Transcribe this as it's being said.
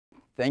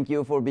Thank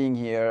you for being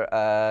here.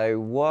 I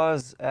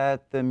was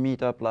at the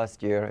meetup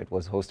last year. It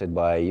was hosted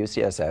by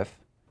UCSF.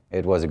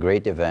 It was a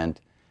great event.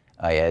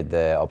 I had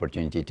the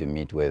opportunity to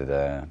meet with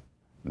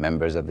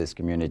members of this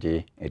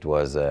community. It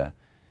was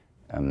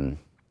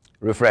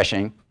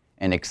refreshing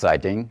and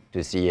exciting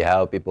to see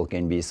how people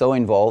can be so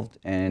involved.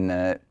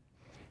 And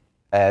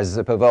as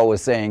Pavel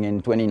was saying, in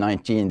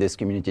 2019, this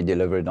community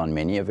delivered on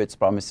many of its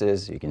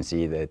promises. You can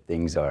see that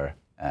things are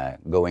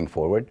going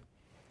forward.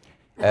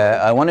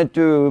 I wanted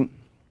to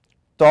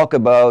talk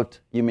about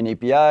Human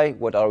API,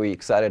 what are we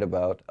excited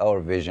about, our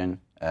vision,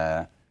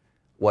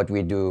 what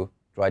we do,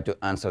 try to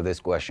answer this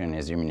question,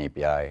 is Human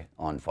API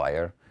on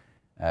FHIR?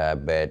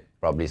 But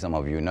probably some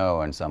of you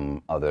know, and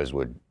some others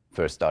would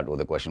first start with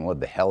the question, what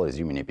the hell is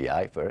Human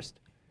API first?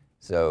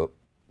 So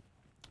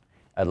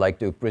I'd like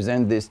to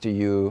present this to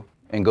you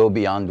and go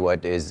beyond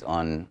what is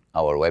on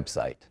our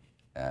website.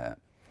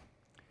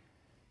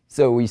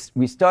 So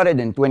we started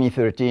in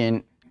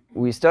 2013.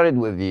 We started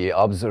with the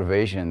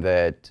observation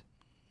that,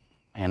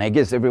 and I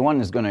guess everyone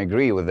is going to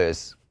agree with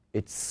this,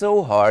 it's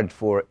so hard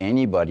for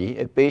anybody,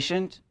 a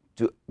patient,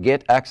 to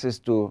get access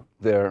to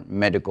their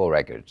medical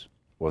records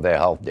or their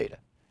health data.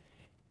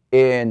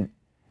 And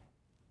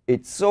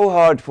it's so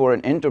hard for an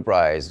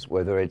enterprise,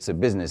 whether it's a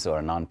business or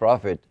a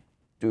nonprofit,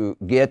 to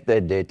get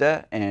that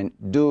data and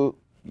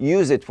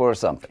use it for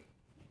something.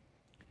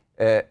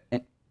 And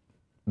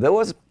there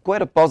was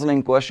quite a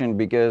puzzling question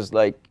because,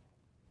 like,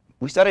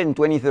 we started in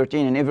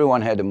 2013 and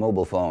everyone had a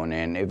mobile phone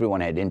and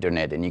everyone had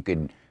internet and you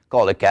could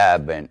call a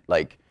cab and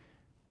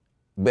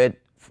but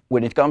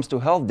when it comes to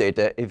health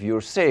data, if you're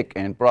sick,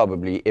 and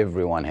probably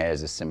everyone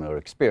has a similar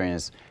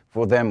experience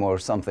for them or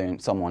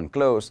someone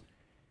close,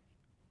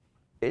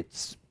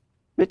 it's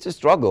a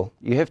struggle.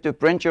 You have to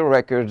print your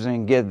records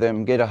and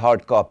get a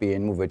hard copy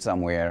and move it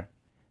somewhere.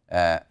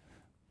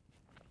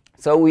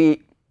 So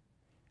we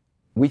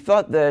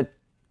thought that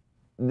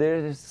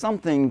there's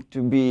something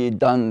to be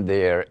done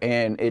there,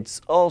 and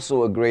it's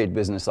also a great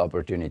business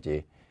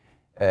opportunity.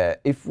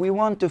 If we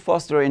want to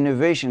foster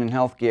innovation in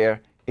healthcare,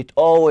 it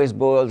always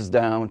boils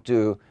down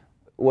to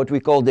what we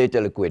call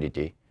data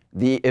liquidity,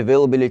 the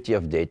availability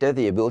of data,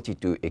 the ability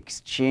to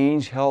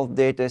exchange health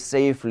data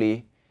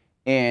safely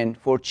and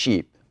for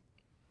cheap.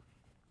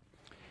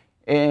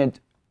 And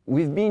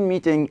we've been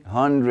meeting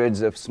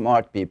hundreds of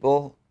smart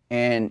people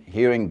and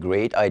hearing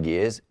great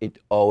ideas. It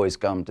always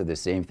comes to the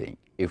same thing.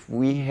 If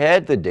we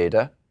had the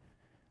data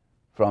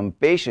from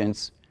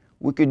patients,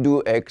 we could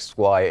do X,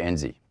 Y, and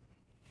Z.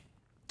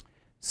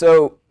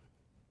 So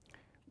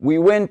we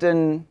went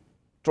and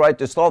tried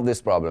to solve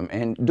this problem.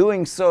 And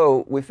doing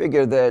so, we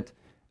figured that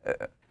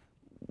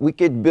we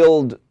could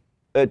build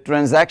a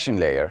transaction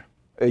layer,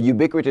 a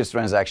ubiquitous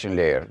transaction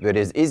layer that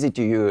is easy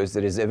to use,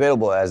 that is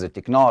available as a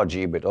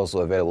technology, but also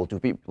available to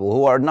people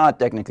who are not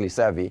technically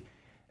savvy.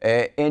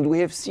 And we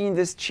have seen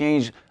this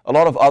change a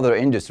lot of other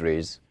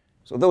industries.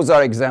 So those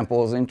are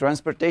examples in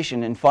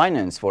transportation and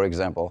finance, for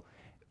example.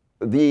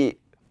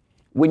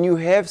 When you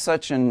have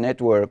such a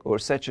network or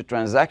such a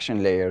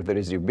transaction layer that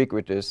is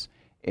ubiquitous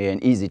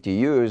and easy to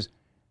use,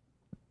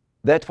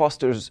 that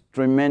fosters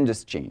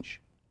tremendous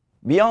change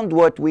beyond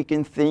what we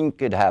can think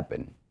could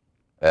happen.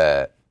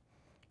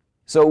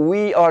 So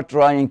we are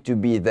trying to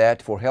be that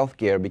for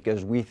healthcare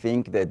because we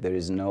think that there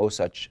is no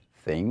such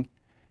thing,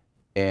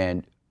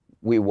 and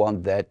we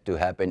want that to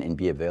happen and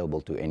be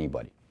available to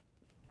anybody.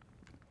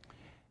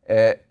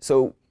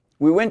 So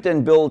we went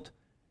and built,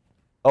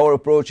 our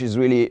approach is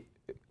really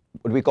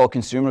what we call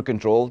consumer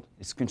controlled.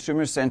 It's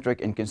consumer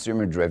centric and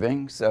consumer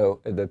driven. So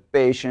the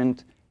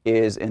patient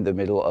is in the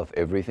middle of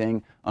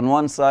everything. On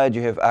one side,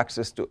 you have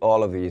access to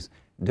all of these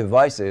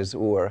devices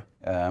or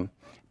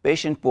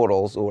patient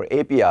portals or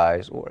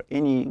APIs or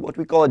what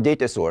we call a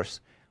data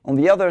source. On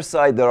the other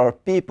side, there are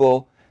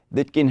people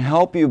that can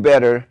help you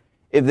better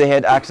if they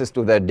had access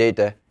to that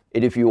data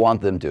and if you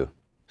want them to.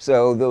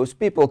 So those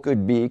people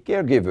could be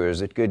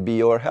caregivers, it could be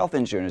your health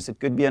insurance, it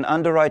could be an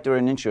underwriter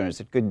in insurance,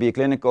 it could be a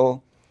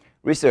clinical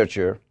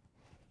researcher.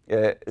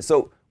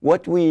 So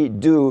what we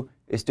do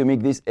is to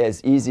make this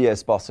as easy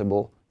as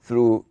possible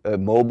through a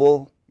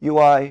mobile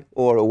UI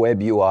or a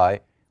web UI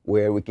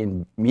where we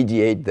can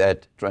mediate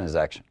that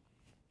transaction.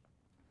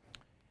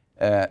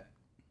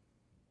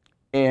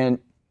 And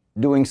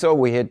doing so,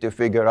 we had to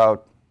figure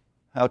out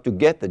how to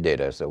get the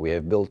data. So we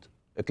have built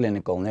a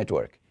clinical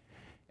network.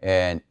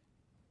 And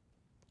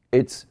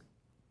it's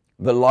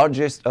the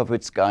largest of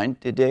its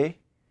kind today.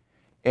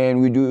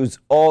 And we use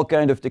all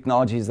kinds of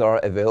technologies that are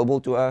available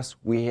to us.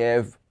 We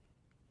have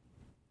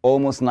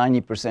almost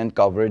 90%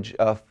 coverage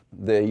of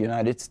the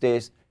United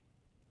States.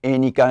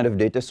 Any kind of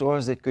data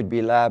source, it could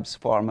be labs,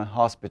 pharma,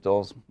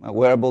 hospitals,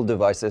 wearable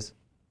devices.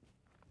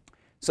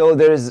 So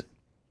there is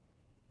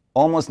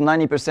almost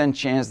 90%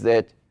 chance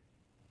that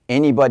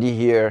anybody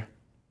here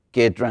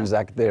can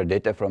transact their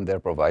data from their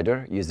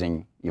provider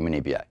using Human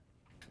API.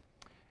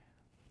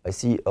 I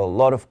see a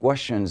lot of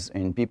questions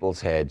in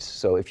people's heads.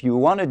 So if you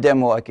want a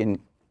demo, I can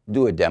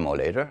do a demo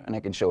later, and I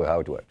can show you how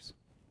it works.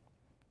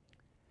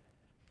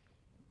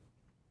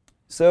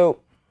 So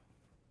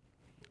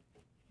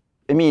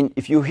I mean,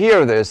 if you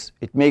hear this,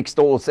 it makes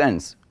total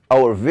sense.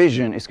 Our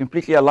vision is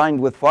completely aligned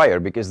with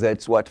FHIR because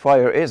that's what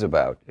FHIR is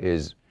about,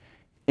 is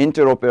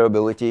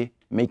interoperability,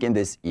 making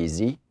this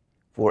easy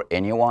for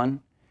anyone,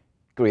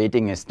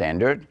 creating a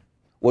standard.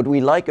 What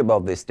we like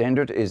about this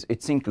standard is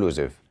it's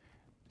inclusive.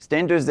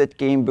 Standards that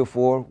came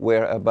before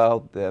were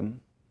about the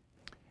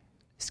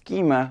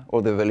schema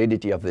or the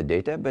validity of the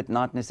data, but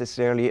not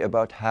necessarily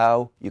about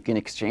how you can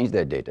exchange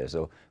that data.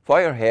 So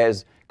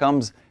FHIR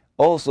comes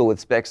also with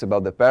specs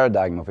about the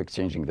paradigm of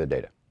exchanging the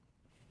data,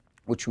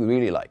 which we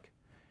really like.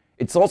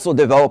 It's also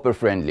developer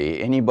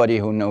friendly. Anybody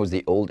who knows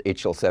the old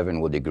HL7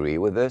 would agree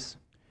with this.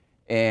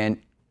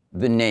 And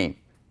the name.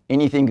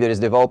 Anything that is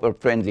developer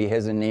friendly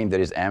has a name that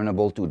is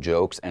amenable to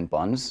jokes and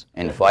puns,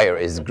 and FHIR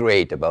is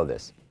great about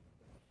this.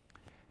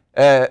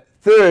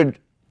 Third,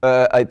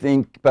 I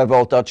think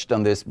Pavel touched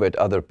on this, but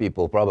other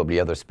people,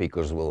 probably other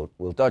speakers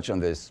will touch on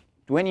this.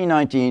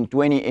 2019,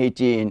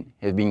 2018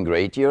 have been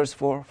great years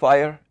for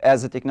FHIR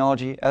as a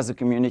technology, as a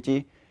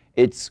community.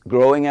 It's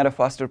growing at a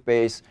faster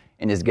pace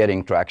and is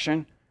getting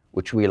traction,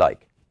 which we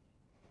like.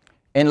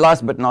 And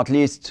last but not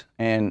least,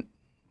 and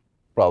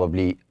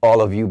probably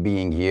all of you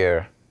being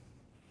here,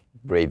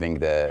 braving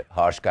the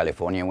harsh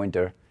California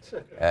winter,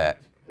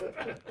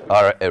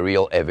 are a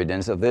real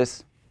evidence of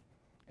this.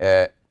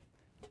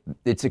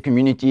 It's a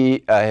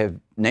community I have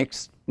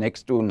next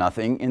to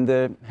nothing in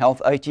the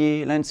health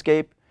IT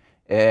landscape,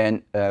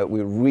 and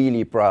we're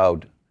really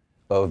proud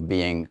of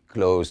being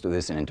close to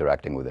this and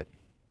interacting with it.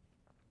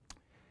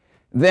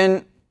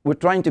 Then we're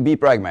trying to be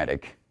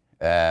pragmatic.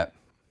 There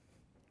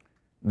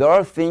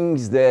are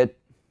things that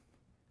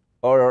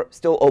are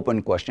still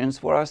open questions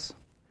for us,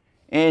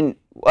 and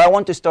I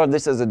want to start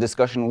this as a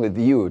discussion with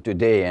you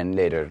today and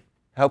later.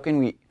 How can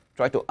we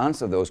try to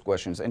answer those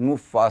questions and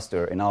move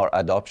faster in our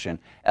adoption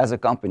as a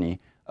company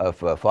of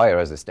FHIR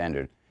as a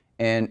standard?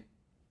 And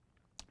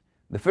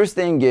the first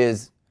thing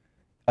is,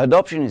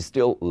 adoption is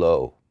still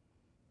low.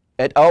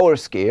 At our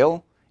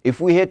scale, if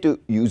we had to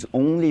use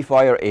only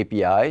FHIR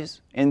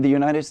APIs in the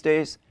United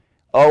States,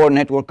 our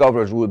network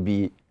coverage would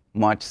be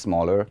much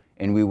smaller,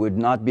 and we would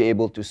not be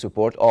able to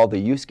support all the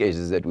use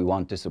cases that we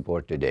want to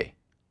support today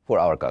for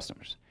our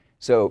customers.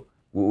 So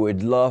we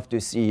would love to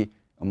see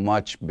a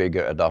much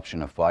bigger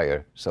adoption of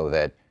FHIR so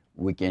that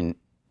we can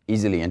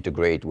easily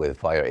integrate with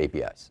FHIR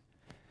APIs.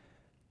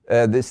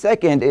 The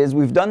second is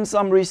we've done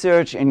some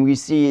research, and we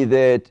see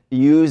that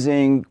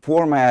using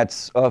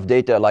formats of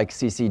data like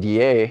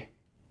CCDA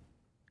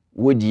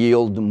would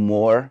yield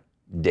more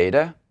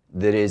data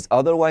that is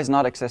otherwise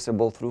not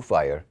accessible through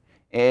FHIR.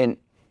 And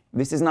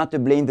this is not to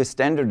blame the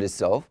standard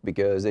itself,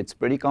 because it's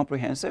pretty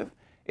comprehensive.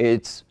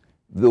 It's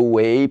the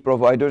way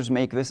providers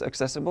make this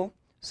accessible.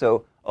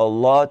 So a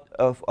lot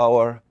of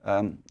our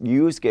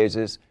use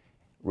cases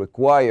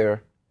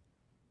require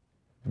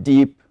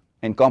deep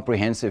and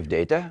comprehensive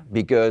data,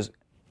 because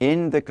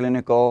in the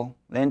clinical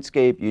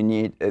landscape, you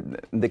need,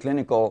 the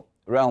clinical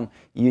realm,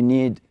 you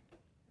need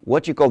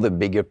what you call the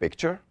bigger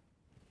picture.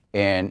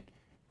 And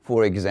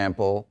for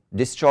example,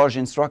 discharge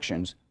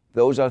instructions.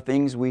 Those are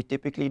things we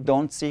typically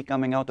don't see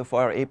coming out of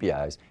FHIR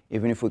APIs,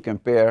 even if we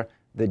compare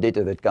the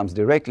data that comes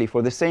directly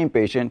for the same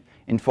patient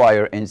in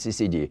FHIR and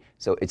CCD.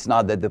 So it's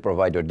not that the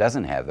provider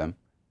doesn't have them.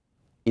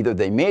 Either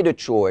they made a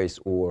choice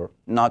or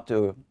not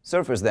to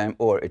surface them,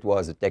 or it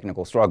was a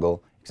technical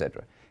struggle,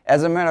 etc.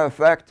 As a matter of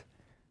fact,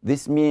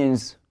 this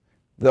means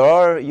there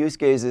are use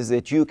cases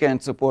that you can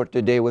support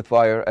today with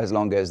FHIR as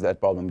long as that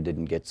problem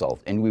didn't get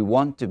solved. And we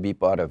want to be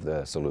part of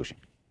the solution.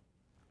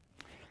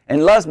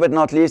 And last but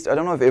not least, I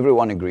don't know if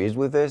everyone agrees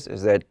with this,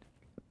 is that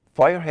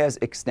FHIR has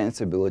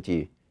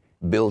extensibility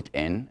built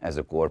in as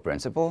a core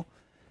principle,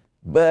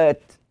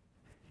 but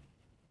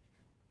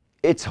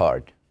it's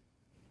hard,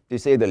 to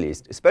say the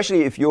least,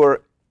 especially if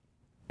you're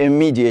a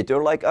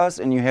mediator like us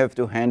and you have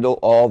to handle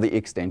all the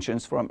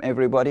extensions from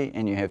everybody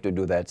and you have to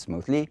do that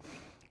smoothly.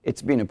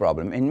 It's been a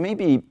problem. And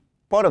maybe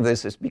part of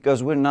this is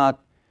because we're not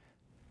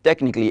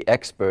technically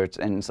experts,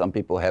 and some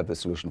people have the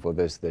solution for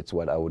this. That's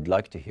what I would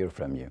like to hear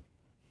from you.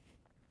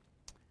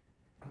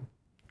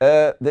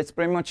 That's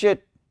pretty much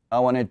it. I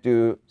wanted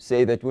to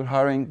say that we're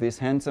hiring. This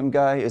handsome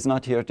guy is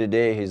not here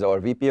today. He's our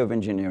VP of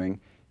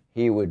engineering.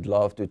 He would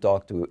love to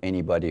talk to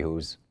anybody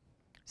who's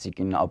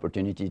seeking an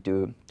opportunity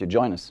to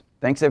join us.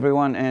 Thanks,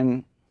 everyone,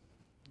 and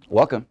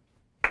welcome.